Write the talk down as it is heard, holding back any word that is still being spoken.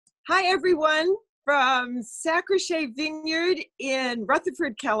Hi, everyone from Sacre Vineyard in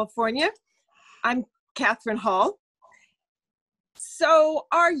Rutherford, California. I'm Kathryn Hall. So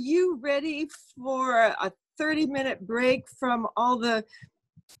are you ready for a 30-minute break from all the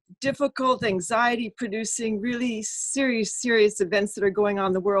difficult, anxiety-producing, really serious events that are going on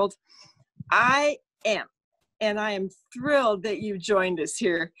in the world? I am, and I am thrilled that you joined us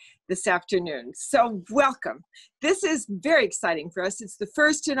here this afternoon. So welcome. This is very exciting for us. It's the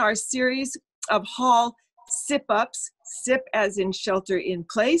first in our series of Hall Sip-Ups, sip as in shelter in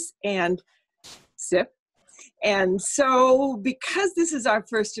place, and sip. And so because this is our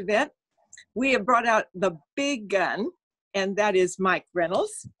first event, we have brought out the big gun, and that is Mike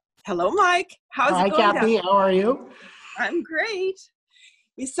Reynolds. Hello, Mike. How's it going? Hi, Kathy. How are you? I'm great.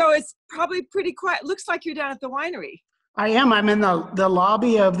 So it's probably pretty quiet. Looks like you're down at the winery. I am. I'm in the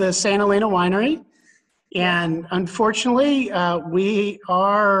lobby of the Santa Elena Winery, and unfortunately, we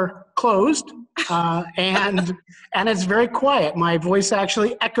are closed, and it's very quiet. My voice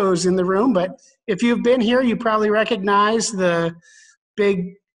actually echoes in the room, but if you've been here, you probably recognize the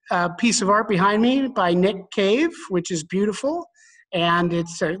big piece of art behind me by Nick Cave, which is beautiful, and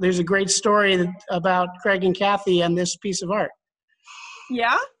there's a great story about Craig and Kathy and this piece of art.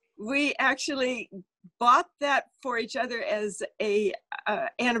 Yeah, we actually bought that for each other as a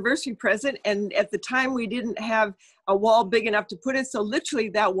anniversary present, and at the time we didn't have a wall big enough to put it, so literally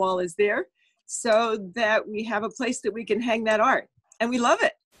that wall is there so that we have a place that we can hang that art, and we love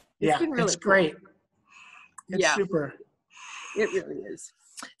it. It's been really it's great. Cool. It's super. It really is.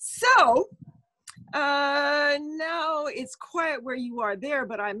 So now it's quiet where you are there,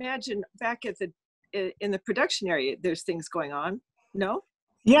 but I imagine back at in the production area there's things going on. No?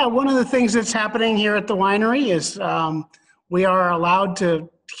 Yeah, one of the things that's happening here at the winery is we are allowed to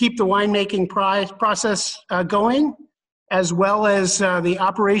keep the winemaking process going, as well as the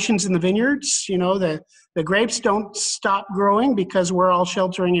operations in the vineyards. You know, the grapes don't stop growing because we're all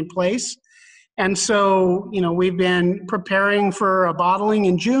sheltering in place. And so, you know, we've been preparing for a bottling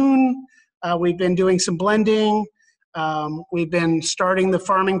in June. We've been doing some blending. We've been starting the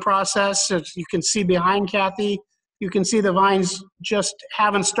farming process. As you can see behind Kathy, you can see the vines just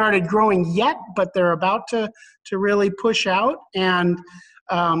haven't started growing yet, but they're about to really push out. And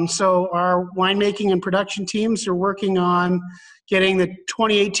so our winemaking and production teams are working on getting the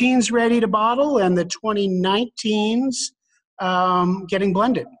 2018s ready to bottle and the 2019s getting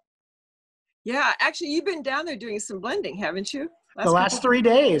blended. Yeah, actually, you've been down there doing some blending, haven't you? The last 3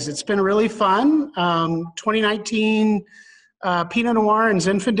 days. It's been really fun. 2019 Pinot Noir and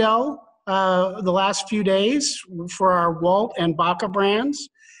Zinfandel the last few days for our Walt and Baca brands.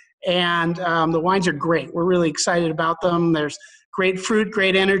 And the wines are great. We're really excited about them. There's great fruit,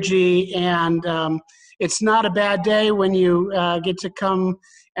 great energy, and it's not a bad day when you get to come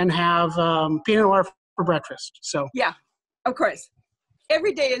and have Pinot Noir for breakfast. So yeah, of course.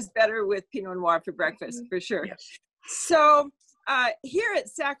 Every day is better with Pinot Noir for breakfast, for sure. Yes. So here at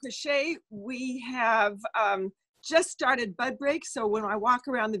Sacre, we have just started bud break. So when I walk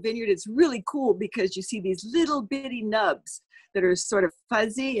around the vineyard, it's really cool because you see these little bitty nubs that are sort of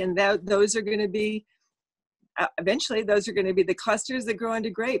fuzzy, and those are going to be, eventually, those are going to be the clusters that grow into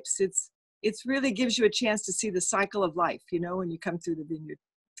grapes. It's really gives you a chance to see the cycle of life, you know, when you come through the vineyard.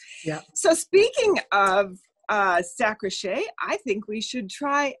 Yeah. So speaking of Sacre, I think we should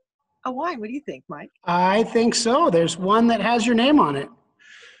try a wine. What do you think, Mike? I think so. There's one that has your name on it.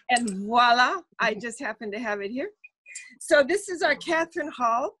 And voila, I just happen to have it here. So this is our Kathryn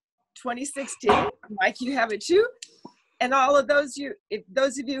Hall 2016. Mike, you have it too. And all of those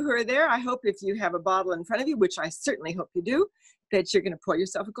of you who are there, I hope if you have a bottle in front of you, which I certainly hope you do, that you're going to pour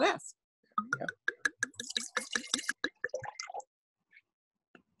yourself a glass. Yeah.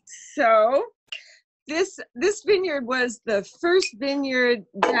 So this vineyard was the first vineyard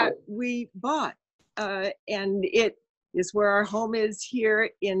that we bought, and it is where our home is here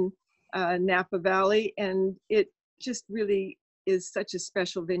in Napa Valley, and it just really is such a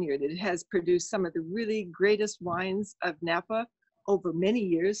special vineyard. It has produced some of the really greatest wines of Napa over many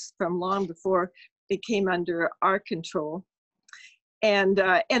years, from long before it came under our control. And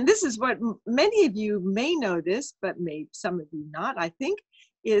this is what many of you may know this, but some of you not, I think,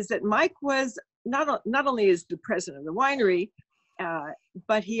 is that Mike was not only is the president of the winery,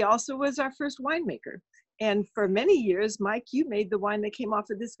 but he also was our first winemaker. And for many years, Mike, you made the wine that came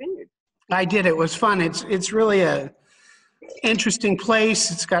off of this vineyard. I did. It was fun. It's really a interesting place.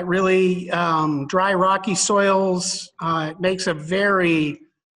 It's got really dry, rocky soils. It makes a very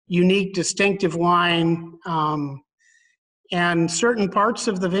unique, distinctive wine. And certain parts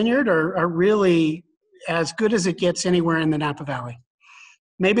of the vineyard are really as good as it gets anywhere in the Napa Valley.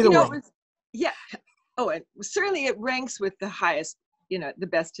 maybe You the know, world. yeah. Oh, and certainly it ranks with the highest, the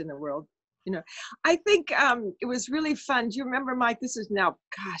best in the world. I think it was really fun. Do you remember, Mike? This is now,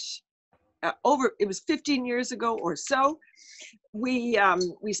 gosh, it was 15 years ago or so. We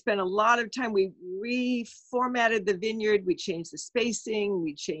spent a lot of time. We reformatted the vineyard. We changed the spacing.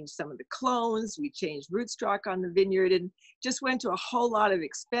 We changed some of the clones. We changed rootstock on the vineyard, and just went to a whole lot of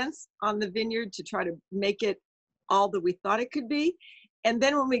expense on the vineyard to try to make it all that we thought it could be. And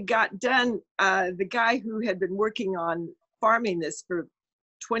then when we got done, the guy who had been working on farming this for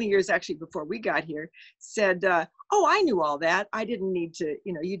 20 years, actually before we got here, said, "Oh, I knew all that. I didn't need to.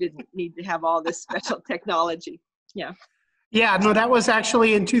 You didn't need to have all this special technology." Yeah. Yeah, no, that was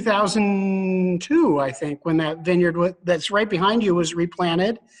actually in 2002, I think, when that vineyard that's right behind you was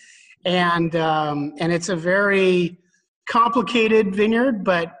replanted, and it's a very complicated vineyard,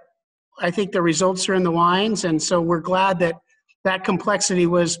 but I think the results are in the wines, and so we're glad that that complexity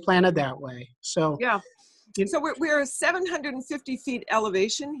was planted that way. So Yeah. So we're 750 feet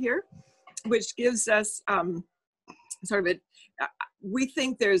elevation here, which gives us sort of we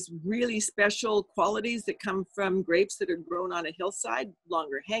think there's really special qualities that come from grapes that are grown on a hillside,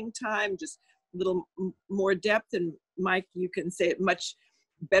 longer hang time, just a little more depth. And Mike, you can say it much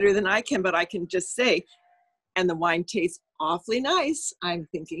better than I can, but I can just say, and the wine tastes awfully nice, I'm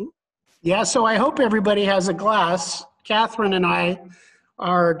thinking. yeah, so I hope everybody has a glass. Kathryn and I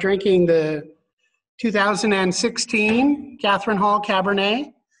are drinking the 2016 Kathryn Hall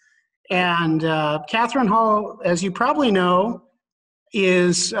Cabernet. And Kathryn Hall, as you probably know,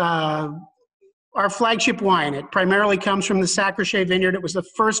 is our flagship wine. It primarily comes from the Sacre Vineyard. It was the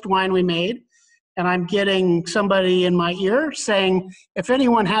first wine we made. And I'm getting somebody in my ear saying, if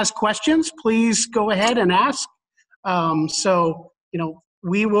anyone has questions, please go ahead and ask. So,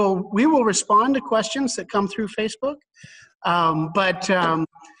 we will respond to questions that come through Facebook. I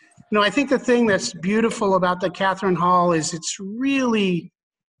think the thing that's beautiful about the Kathryn Hall is it's really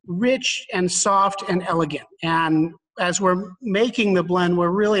rich and soft and elegant. And as we're making the blend,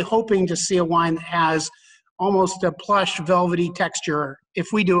 we're really hoping to see a wine that has almost a plush, velvety texture if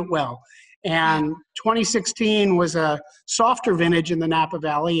we do it well. And 2016 was a softer vintage in the Napa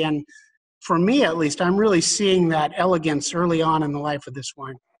Valley. And for me, at least, I'm really seeing that elegance early on in the life of this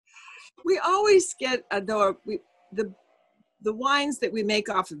wine. We always get, the wines that we make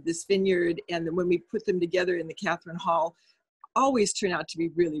off of this vineyard, and then when we put them together in the Kathryn Hall, always turn out to be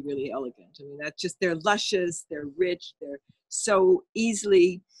really, really elegant. I mean, they're luscious, they're rich, they're so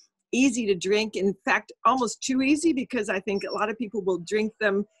easy to drink. In fact, almost too easy, because I think a lot of people will drink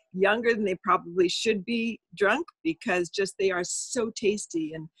them younger than they probably should be drunk, because just they are so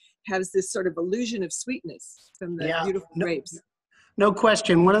tasty and has this sort of illusion of sweetness from the beautiful grapes. No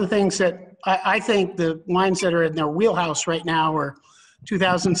question. One of the things that I think the wines that are in their wheelhouse right now are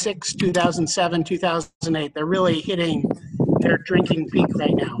 2006, 2007, 2008. They're really hitting their drinking peak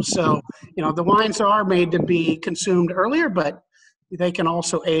right now. So, the wines are made to be consumed earlier, but they can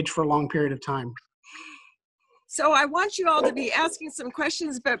also age for a long period of time. So I want you all to be asking some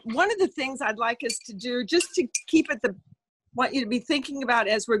questions, but one of the things I'd like us to do, just to keep it want you to be thinking about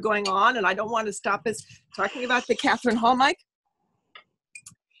as we're going on, and I don't want to stop us talking about the Kathryn Hall, Mike.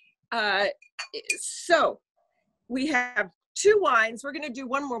 So we have two wines. We're going to do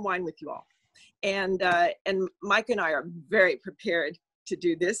one more wine with you all. And Mike and I are very prepared to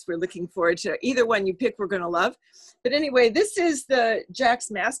do this. We're looking forward to either one you pick, we're going to love. But anyway, this is the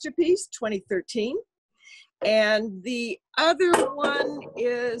Jack's Masterpiece 2013. And the other one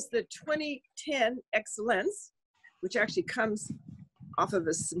is the 2010 Excellence, which actually comes off of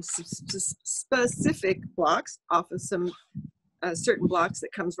some specific blocks, off of some certain blocks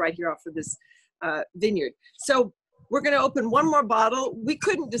that comes right here off of this vineyard. So we're going to open one more bottle. We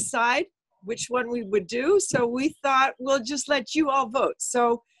couldn't decide which one we would do, so we thought we'll just let you all vote.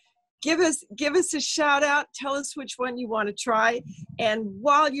 So give us a shout out. Tell us which one you want to try. And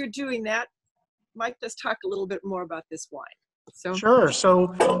while you're doing that, Mike, let's talk a little bit more about this wine. So sure.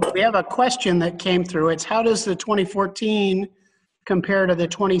 So we have a question that came through. It's how does the 2014 compare to the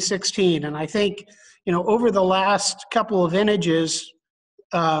 2016? And I think, over the last couple of vintages,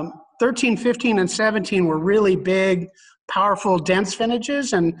 13, 15, and 17 were really big, powerful, dense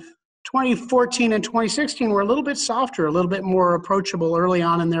vintages. And 2014 and 2016 were a little bit softer, a little bit more approachable early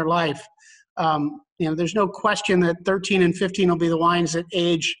on in their life. There's no question that 13 and 15 will be the wines that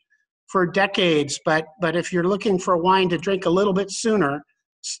age for decades. But if you're looking for a wine to drink a little bit sooner,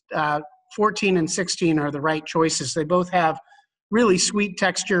 14 and 16 are the right choices. They both have really sweet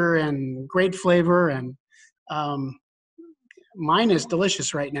texture and great flavor, and mine is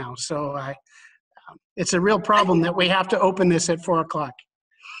delicious right now. So it's a real problem that we have to open this at 4 o'clock.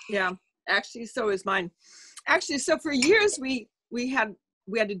 Yeah, actually, so is mine. Actually, so for years we had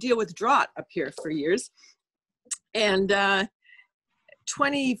to deal with drought up here for years, and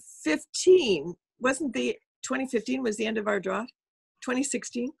 2015 wasn't the 2015 was the end of our drought.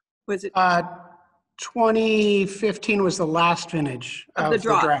 2016 was it? 2015 was the last vintage Of the of the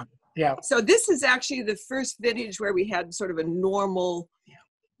drought. drought. Yeah. So this is actually the first vintage where we had sort of a normal,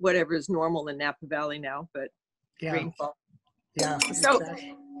 whatever is normal in Napa Valley now, but Yeah. rainfall. Yeah. So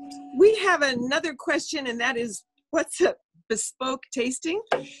Exactly. we have another question, and that is, what's a bespoke tasting?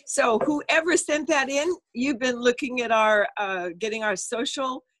 So whoever sent that in, you've been looking at our, getting our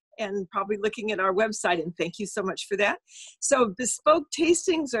social and probably looking at our website, and thank you so much for that. So bespoke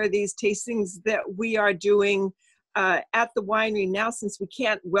tastings are these tastings that we are doing at the winery now. Since we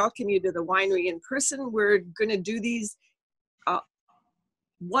can't welcome you to the winery in person, we're going to do these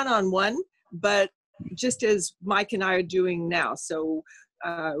one-on-one, but just as Mike and I are doing now. So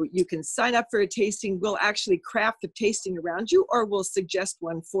you can sign up for a tasting. We'll actually craft a tasting around you, or we'll suggest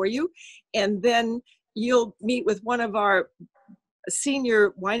one for you. And then you'll meet with one of our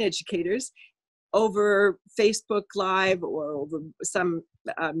senior wine educators over Facebook Live or over some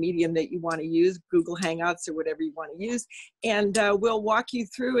medium that you want to use, Google Hangouts or whatever you want to use. And we'll walk you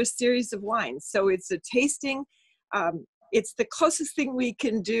through a series of wines. So it's a tasting. It's the closest thing we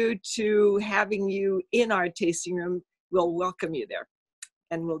can do to having you in our tasting room. We'll welcome you there,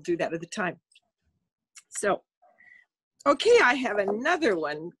 and we'll do that at the time. So, okay, I have another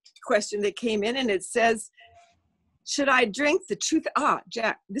question that came in, and it says, should I drink the truth?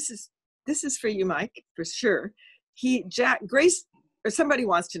 Jack, this is for you, Mike, for sure. Grace, or somebody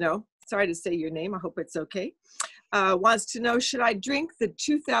wants to know, sorry to say your name, I hope it's okay, wants to know, should I drink the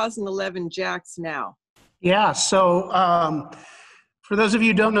 2011 Jacks now? Yeah. So for those of you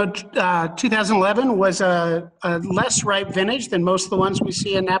who don't know, 2011 was a less ripe vintage than most of the ones we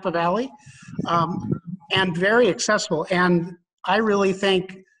see in Napa Valley, and very accessible. And I really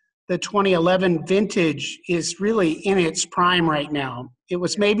think the 2011 vintage is really in its prime right now. It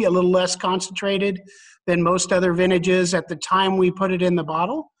was maybe a little less concentrated than most other vintages at the time we put it in the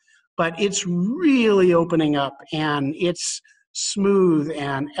bottle, but it's really opening up, and it's smooth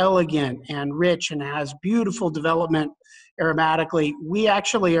and elegant and rich and has beautiful development aromatically. We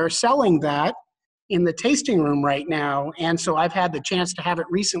actually are selling that in the tasting room right now, and so I've had the chance to have it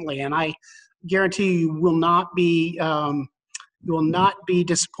recently, and I guarantee you will not be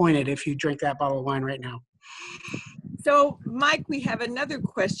disappointed if you drink that bottle of wine right now. So, Mike, we have another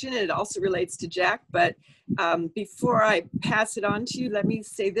question, and it also relates to Jack, but before I pass it on to you, let me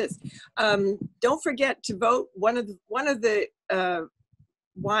say this. Don't forget to vote. One of the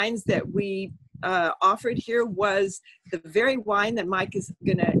wines that we offered here was the very wine that Mike is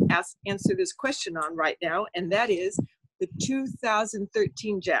going to answer this question on right now, and that is the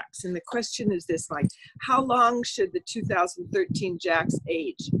 2013 Jacks. And the question is this, Mike: how long should the 2013 Jacks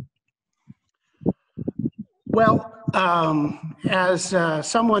age? Well, as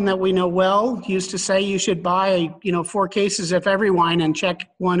someone that we know well used to say, you should buy 4 cases of every wine and check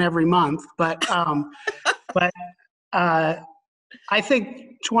one every month. But I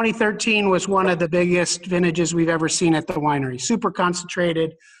think 2013 was one of the biggest vintages we've ever seen at the winery. Super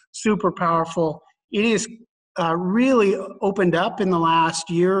concentrated, super powerful. It is really opened up in the last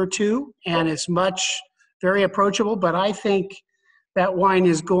year or two, and is very approachable. But I think that wine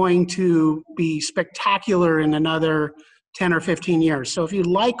is going to be spectacular in another 10 or 15 years. So if you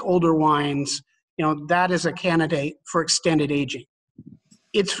like older wines, that is a candidate for extended aging.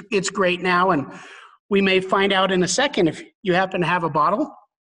 It's great now, and we may find out in a second if you happen to have a bottle.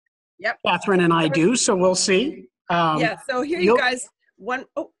 Yep. Kathryn and I do, so we'll see. Yeah, so here you guys, wrong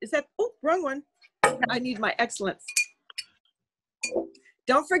one. I need my excellence.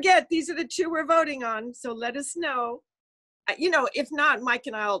 Don't forget, these are the 2 we're voting on, so let us know. If not, Mike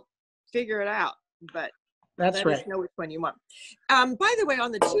and I'll figure it out, but let us know which one you want. By the way,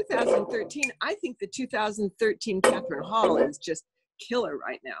 on the 2013, I think the 2013 Kathryn Hall is just killer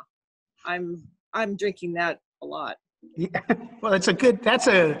right now. I'm drinking that a lot. Yeah. Well, that's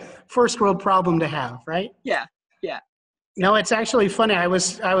a first world problem to have, right? Yeah. No, it's actually funny. I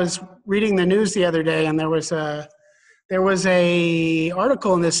was reading the news the other day, and there was a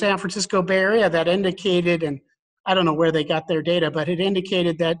article in the San Francisco Bay Area that indicated, and I don't know where they got their data, but it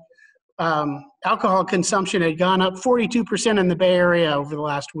indicated that alcohol consumption had gone up 42% in the Bay Area over the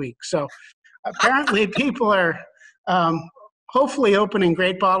last week. So apparently people are hopefully opening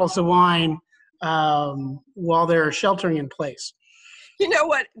great bottles of wine while they're sheltering in place. You know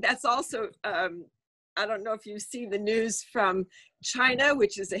what? That's also, I don't know if you've seen the news from China,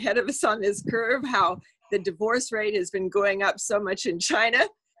 which is ahead of us on this curve, how the divorce rate has been going up so much in China.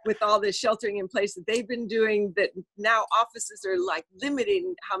 with all the sheltering in place that they've been doing, that now offices are like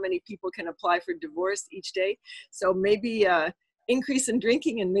limiting how many people can apply for divorce each day. So maybe increase in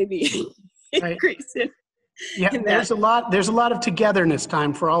drinking and maybe Right. increase in Yeah, in there's that. a lot of togetherness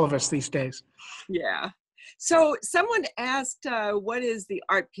time for all of us these days. Yeah. So someone asked, what is the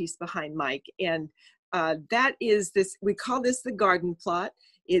art piece behind Mike? And that is this, we call this the garden plot.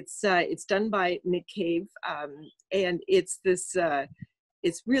 It's done by Nick Cave. And it's this,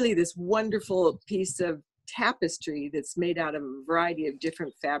 it's really this wonderful piece of tapestry that's made out of a variety of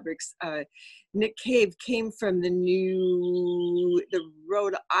different fabrics. Nick Cave came from the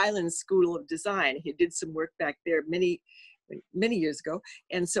Rhode Island School of Design. He did some work back there many years ago,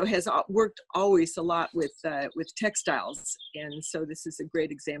 and so has worked always a lot with textiles. And so this is a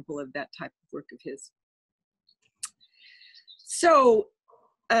great example of that type of work of his. So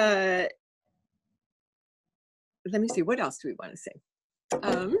let me see, what else do we want to say?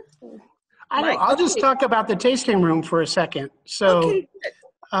 I'll just talk about the tasting room for a second. So, okay,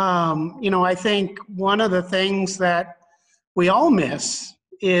 I think one of the things that we all miss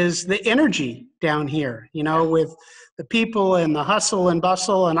is the energy down here, with the people and the hustle and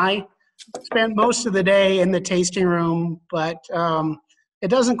bustle. And I spent most of the day in the tasting room, but it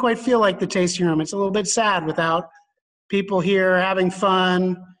doesn't quite feel like the tasting room. It's a little bit sad without people here having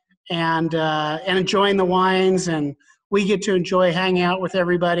fun and enjoying the wines. And we get to enjoy hanging out with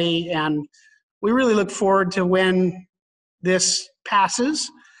everybody. And we really look forward to when this passes,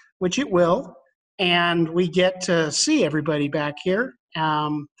 which it will, and we get to see everybody back here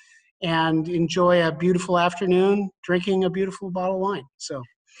and enjoy a beautiful afternoon drinking a beautiful bottle of wine. So,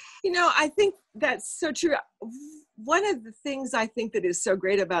 I think that's so true. One of the things I think that is so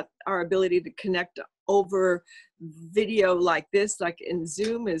great about our ability to connect over video like this, like in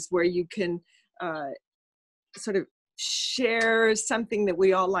Zoom, is where you can sort of share something that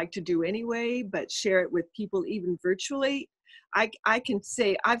we all like to do anyway, but share it with people even virtually. I can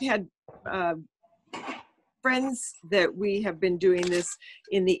say I've had friends that we have been doing this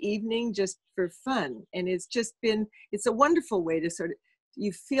in the evening just for fun. And it's a wonderful way to sort of,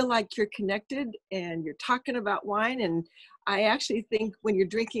 you feel like you're connected and you're talking about wine. And I actually think when you're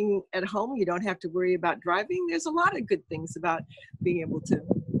drinking at home, you don't have to worry about driving. There's a lot of good things about being able to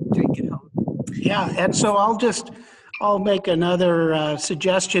drink at home. Yeah, and so I'll make another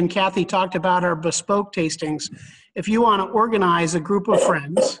suggestion. Kathy talked about our bespoke tastings. If you want to organize a group of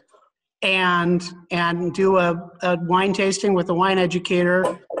friends and do a wine tasting with a wine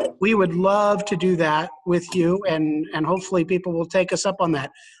educator, we would love to do that with you, and hopefully people will take us up on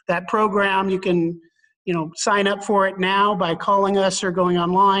that. That program, you can sign up for it now by calling us or going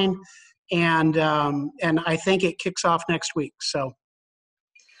online, and I think it kicks off next week. So,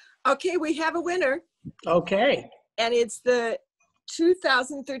 okay, we have a winner. Okay. And it's the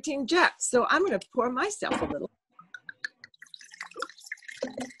 2013 Jack. So I'm going to pour myself a little.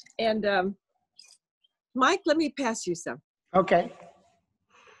 And Mike, let me pass you some. Okay.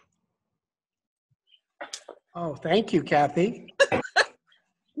 Oh, thank you, Kathy.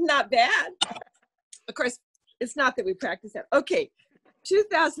 Not bad. Of course, it's not that we practice that. Okay,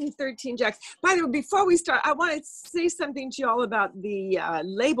 2013 Jacks. By the way, before we start, I want to say something to you all about the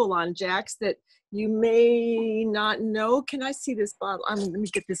label on Jacks that you may not know. Can I see this bottle? Let me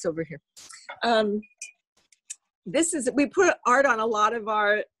get this over here. We put art on a lot of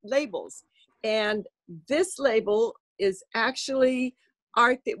our labels. And this label is actually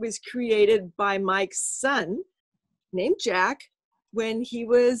art that was created by Mike's son, named Jack, when he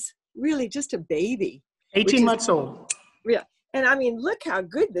was really just a baby. 18 months old. Yeah. And I mean, look how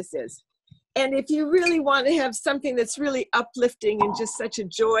good this is. And if you really want to have something that's really uplifting and just such a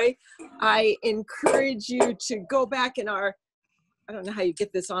joy, I encourage you to go back in I don't know how you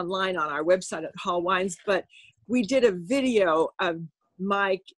get this online on our website at Hall Wines, but we did a video of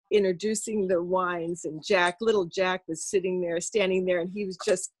Mike introducing the wines, and little Jack was standing there, and he was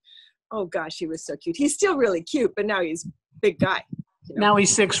just, oh gosh, he was so cute. He's still really cute, but now he's a big guy. Now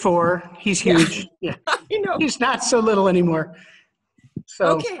he's 6'4". He's huge. Yeah. I know. He's not so little anymore. So.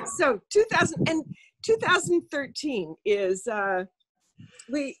 Okay, so 2013 is I'm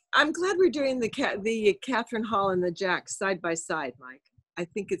glad we're doing the Kathryn Hall and the Jack side by side, Mike. I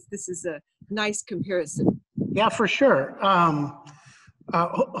think this is a nice comparison. Yeah, for sure.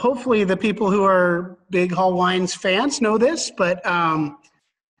 Hopefully the people who are big Hall Wines fans know this, but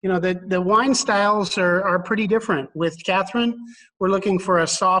the wine styles are pretty different. With Kathryn, we're looking for a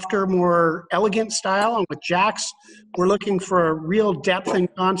softer, more elegant style. And with Jack's, we're looking for a real depth and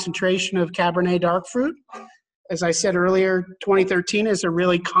concentration of Cabernet dark fruit. As I said earlier, 2013 is a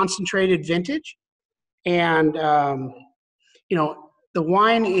really concentrated vintage. And, the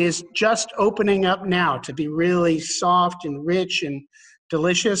wine is just opening up now to be really soft and rich and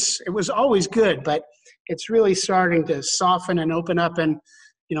delicious. It was always good, but it's really starting to soften and open up. And,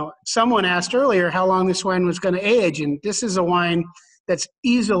 you know, someone asked earlier how long this wine was going to age, and this is a wine that's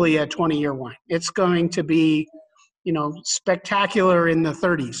easily a 20-year wine. It's going to be, you know, spectacular in the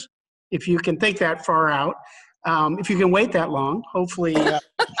 30s, if you can think that far out. If you can wait that long, hopefully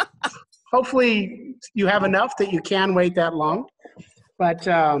you have enough that you can wait that long.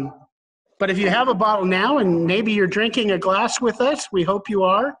 But if you have a bottle now and maybe you're drinking a glass with us, we hope you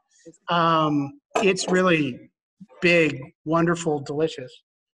are. It's really big, wonderful, delicious.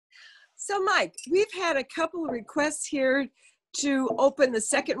 So Mike, we've had a couple of requests here to open the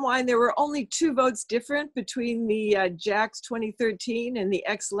second wine. There were only 2 votes different between the Jack's 2013 and the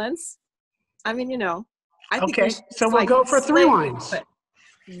Excellence. I mean, you know, I think Okay, so we'll go for 3 wines.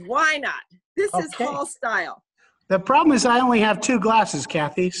 Why not? This is Okay. Hall style. The problem is I only have 2 glasses,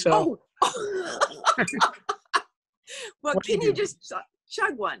 Kathy, so. Oh. Well, What do you can you do? just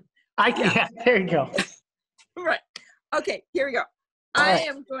chug one? Yeah, there you go. Right. Okay, here we go. All I right.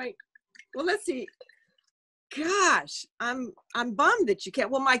 am going, well, let's see. Gosh, I'm bummed that you can't.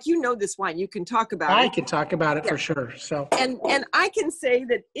 Well, Mike, you know this wine. You can talk about I it. can talk about it Yeah. for sure. So. And I can say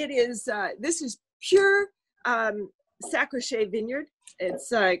that it is, this is pure Sacrochet vineyard.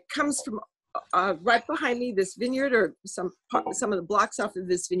 It's comes from right behind me, this vineyard, or some of the blocks off of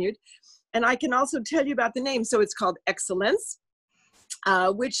this vineyard. And I can also tell you about the name. So it's called Excellence,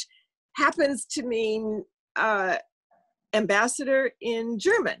 which happens to mean ambassador in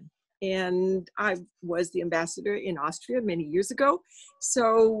German. And I was the ambassador in Austria many years ago.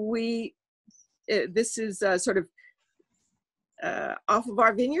 So this is sort of off of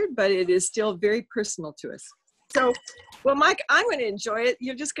our vineyard, but it is still very personal to us. So, well, Mike, I'm going to enjoy it.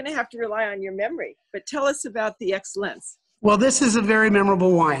 You're just going to have to rely on your memory. But tell us about the Excellence. Well, this is a very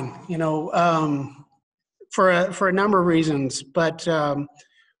memorable wine, you know, for a number of reasons. But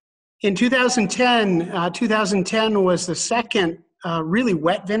in 2010 was the second really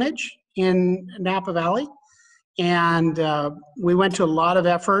wet vintage in Napa Valley. And we went to a lot of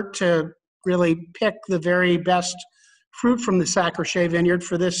effort to really pick the very best fruit from the Sacrochet vineyard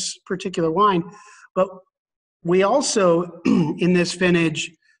for this particular wine. But we also, in this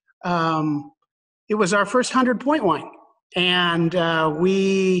vintage, it was our first 100-point wine. And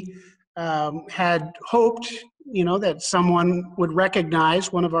we had hoped, you know, that someone would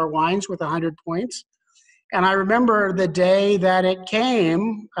recognize one of our wines with 100 points. And I remember the day that it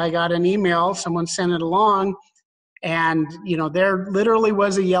came, I got an email, someone sent it along, and, you know, there literally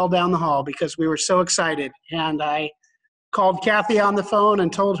was a yell down the hall because we were so excited. And I called Kathy on the phone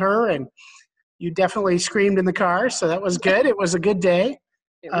and told her, and you definitely screamed in the car, so that was good. It was a good day.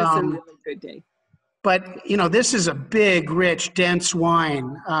 It was a really good day. But, you know, this is a big, rich, dense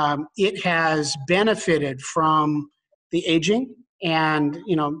wine. It has benefited from the aging and,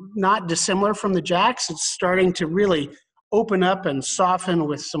 you know, not dissimilar from the Jacks. It's starting to really open up and soften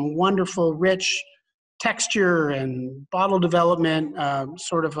with some wonderful, rich texture and bottle development,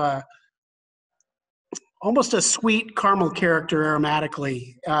 sort of almost a sweet caramel character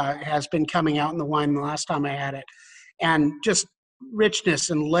aromatically has been coming out in the wine the last time I had it. And just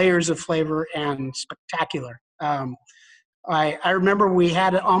richness and layers of flavor and spectacular. I remember we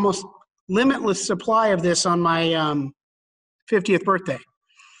had an almost limitless supply of this on my 50th birthday.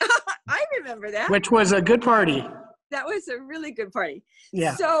 I remember that. Which was a good party. That was a really good party.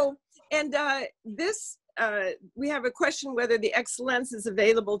 Yeah. So, and this, we have a question whether the Excellence is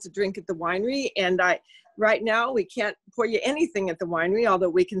available to drink at the winery. And right now we can't pour you anything at the winery, although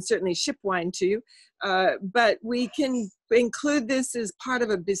we can certainly ship wine to you. But we can include this as part of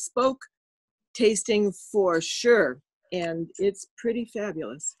a bespoke tasting for sure. And it's pretty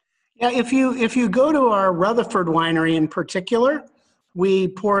fabulous. Yeah, if you go to our Rutherford winery in particular, we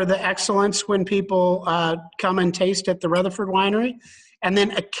pour the Excellence when people come and taste at the Rutherford winery. And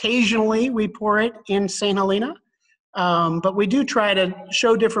then occasionally we pour it in St. Helena. But we do try to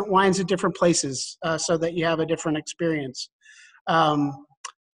show different wines at different places so that you have a different experience.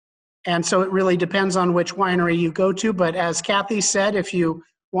 And so it really depends on which winery you go to. But as Kathy said, if you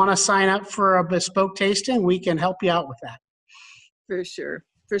want to sign up for a bespoke tasting, we can help you out with that. For sure.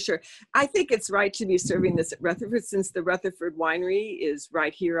 For sure. I think it's right to be serving this at Rutherford, since the Rutherford winery is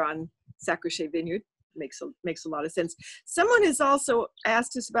right here on Sacrochet Vineyard. Makes a lot of sense. Someone has also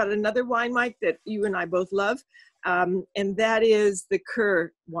asked us about another wine, Mike, that you and I both love, and that is the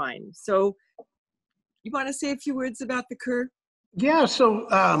Kerr wine. So you want to say a few words about the Kerr? Yeah, so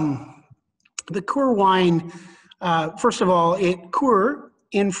the Kerr wine, first of all, Kerr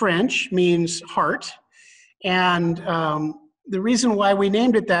in French means heart. And the reason why we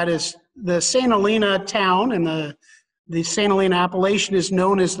named it that is the St. Helena town and the St. Helena appellation is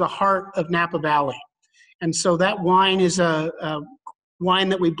known as the heart of Napa Valley. And so that wine is a wine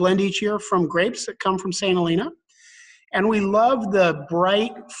that we blend each year from grapes that come from St. Helena. And we love the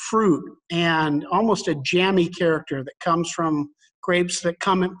bright fruit and almost a jammy character that comes from grapes that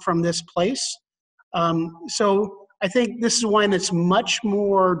come from this place. So I think this is a wine that's much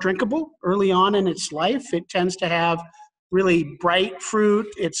more drinkable early on in its life. It tends to have really bright fruit.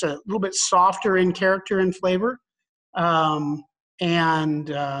 It's a little bit softer in character and flavor.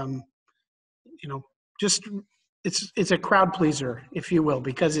 Just it's a crowd pleaser, if you will,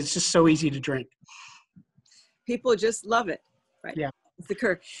 because it's just so easy to drink. People just love it, right? Yeah. It's the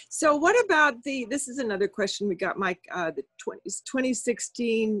curve. So what about this is another question we got, Mike, the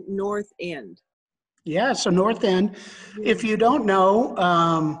 2016 North End. Yeah, so North End, if you don't know,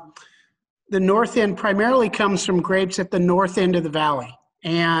 the North End primarily comes from grapes at the north end of the valley.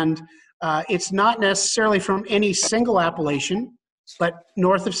 And it's not necessarily from any single appellation, but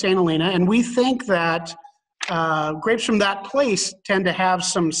north of St. Helena. And we think that grapes from that place tend to have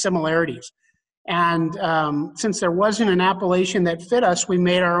some similarities. And since there wasn't an appellation that fit us, we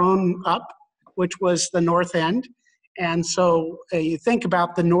made our own up, which was the North End. And so you think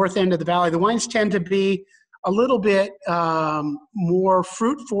about the north end of the valley, the wines tend to be a little bit more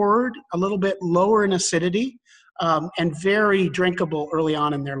fruit forward, a little bit lower in acidity, and very drinkable early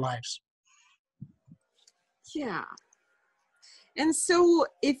on in their lives. Yeah. And so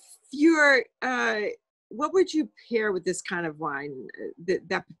if you're, what would you pair with this kind of wine,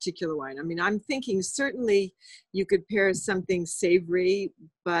 that particular wine? I mean, I'm thinking certainly you could pair something savory,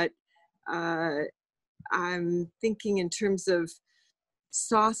 but I'm thinking in terms of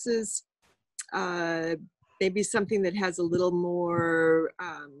sauces, maybe something that has a little more,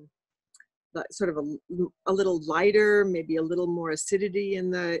 sort of a little lighter, maybe a little more acidity in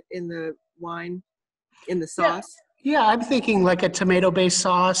the wine, in the sauce. Yeah, I'm thinking like a tomato-based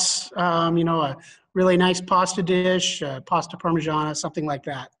sauce, a really nice pasta dish, pasta parmigiana, something like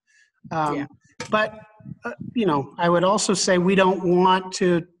that. But, I would also say we don't want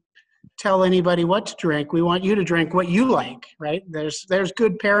to tell anybody what to drink. We want you to drink what you like, right? There's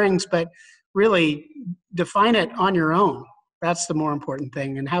good pairings, but really define it on your own. That's the more important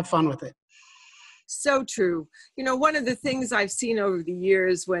thing, and have fun with it. So true. One of the things I've seen over the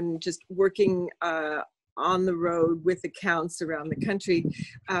years when just working on the road with accounts around the country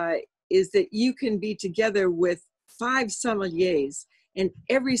is that you can be together with 5 sommeliers, and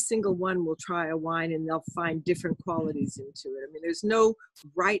every single one will try a wine and they'll find different qualities into it. I mean, there's no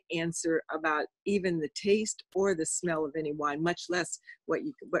right answer about even the taste or the smell of any wine, much less what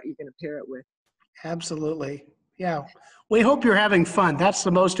you're going to pair it with. Absolutely. Yeah. We hope you're having fun. That's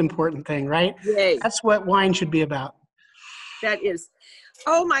the most important thing, right? Yay. That's what wine should be about. That is.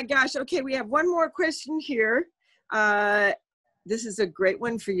 Oh my gosh. Okay, we have one more question here. This is a great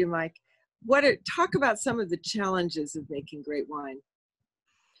one for you, Mike. Talk about some of the challenges of making great wine.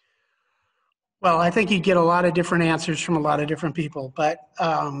 Well, I think you get a lot of different answers from a lot of different people, but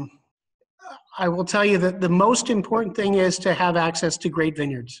I will tell you that the most important thing is to have access to great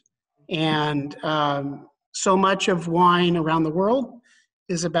vineyards. And so much of wine around the world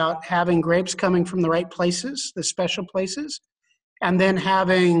is about having grapes coming from the right places, the special places, and then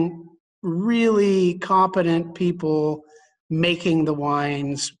having really competent people making the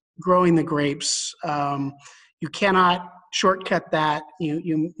wines, growing the grapes. You cannot shortcut that.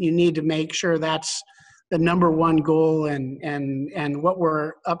 You need to make sure that's the number one goal and what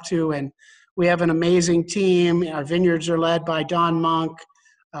we're up to. And we have an amazing team. Our vineyards are led by Don Monk.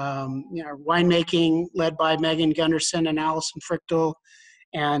 Our winemaking led by Megan Gunderson and Allison Frichtel.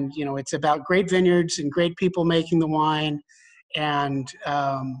 And, it's about great vineyards and great people making the wine. And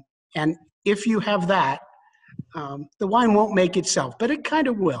if you have that, the wine won't make itself, but it kind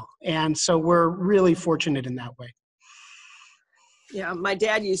of will. And so we're really fortunate in that way. Yeah, my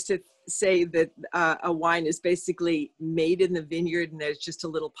dad used to say that a wine is basically made in the vineyard, and there's just a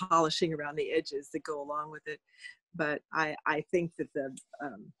little polishing around the edges that go along with it. But I think that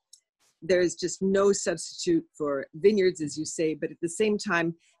there's just no substitute for vineyards, as you say, but at the same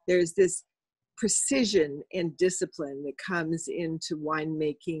time, there's this precision and discipline that comes into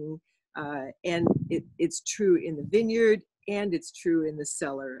winemaking, and it's true in the vineyard and it's true in the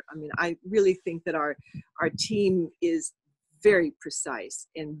cellar. I mean, I really think that our team is very precise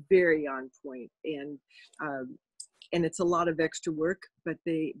and very on point, and it's a lot of extra work, but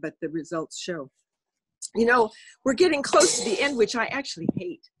the results show. We're getting close to the end, which I actually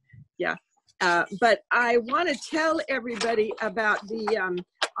hate. Yeah. But I want to tell everybody about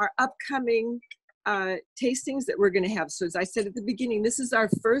our upcoming tastings that we're going to have. So as I said at the beginning, this is our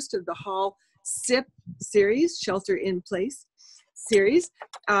first of the Hall SIP series, Shelter in Place series.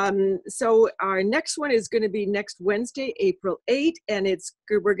 So our next one is going to be next Wednesday, April 8, and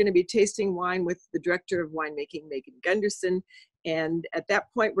we're going to be tasting wine with the director of winemaking, Megan Gunderson. And at that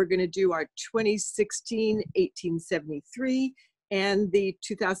point, we're going to do our 2016 1873 and the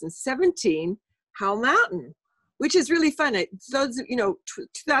 2017 Howell Mountain, which is really fun. Those,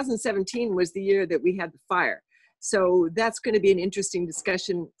 2017 was the year that we had the fire. So that's going to be an interesting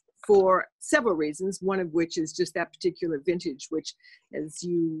discussion for several reasons, one of which is just that particular vintage, which, as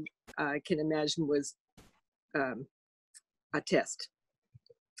you can imagine, was a test.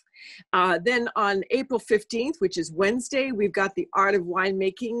 Then on April 15th, which is Wednesday, we've got the Art of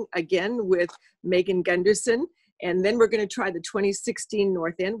Winemaking again with Megan Gunderson. And then we're going to try the 2016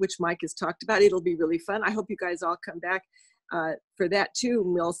 North End, which Mike has talked about. It'll be really fun. I hope you guys all come back for that too.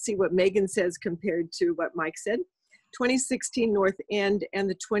 And we'll see what Megan says compared to what Mike said. 2016 North End and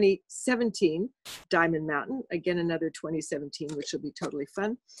the 2017 Diamond Mountain. Again, another 2017, which will be totally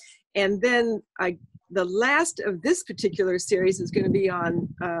fun. And then the last of this particular series is going to be on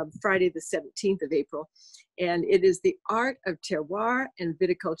Friday, the 17th of April. And it is the Art of Terroir and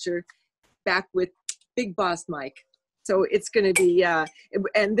Viticulture, back with Big Boss Mike. So it's going to be,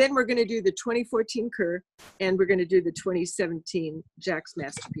 and then we're going to do the 2014 Kerr, and we're going to do the 2017 Jack's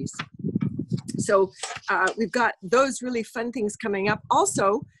Masterpiece. So we've got those really fun things coming up.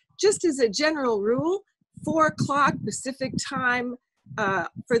 Also, just as a general rule, 4 o'clock Pacific time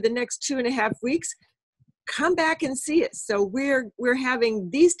for the next 2.5 weeks, come back and see us. So we're having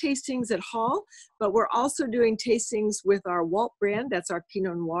these tastings at Hall, but we're also doing tastings with our Walt brand. That's our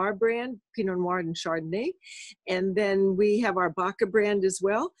Pinot Noir brand, Pinot Noir and Chardonnay. And then we have our Baca brand as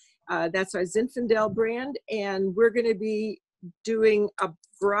well. That's our Zinfandel brand. And we're going to be doing a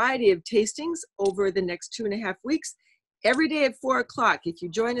variety of tastings over the next 2.5 weeks, every day at 4 o'clock. If you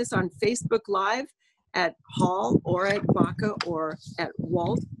join us on Facebook Live at Hall or at Baca or at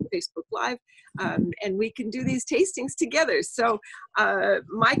Walt Facebook Live, and we can do these tastings together. So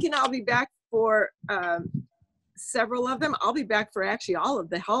Mike and I'll be back for several of them. I'll be back for actually all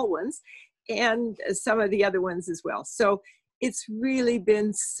of the Hall ones and some of the other ones as well. So it's really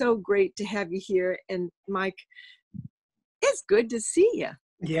been so great to have you here. And Mike, it's good to see you.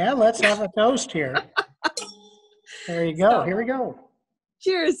 Yeah, let's have a toast here. There you go. So, here we go.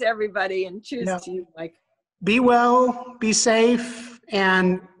 Cheers, everybody, and cheers to you, Mike. Be well, be safe,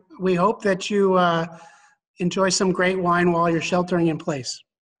 and we hope that you enjoy some great wine while you're sheltering in place.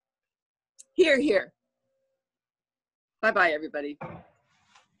 Hear, hear. Bye-bye, everybody.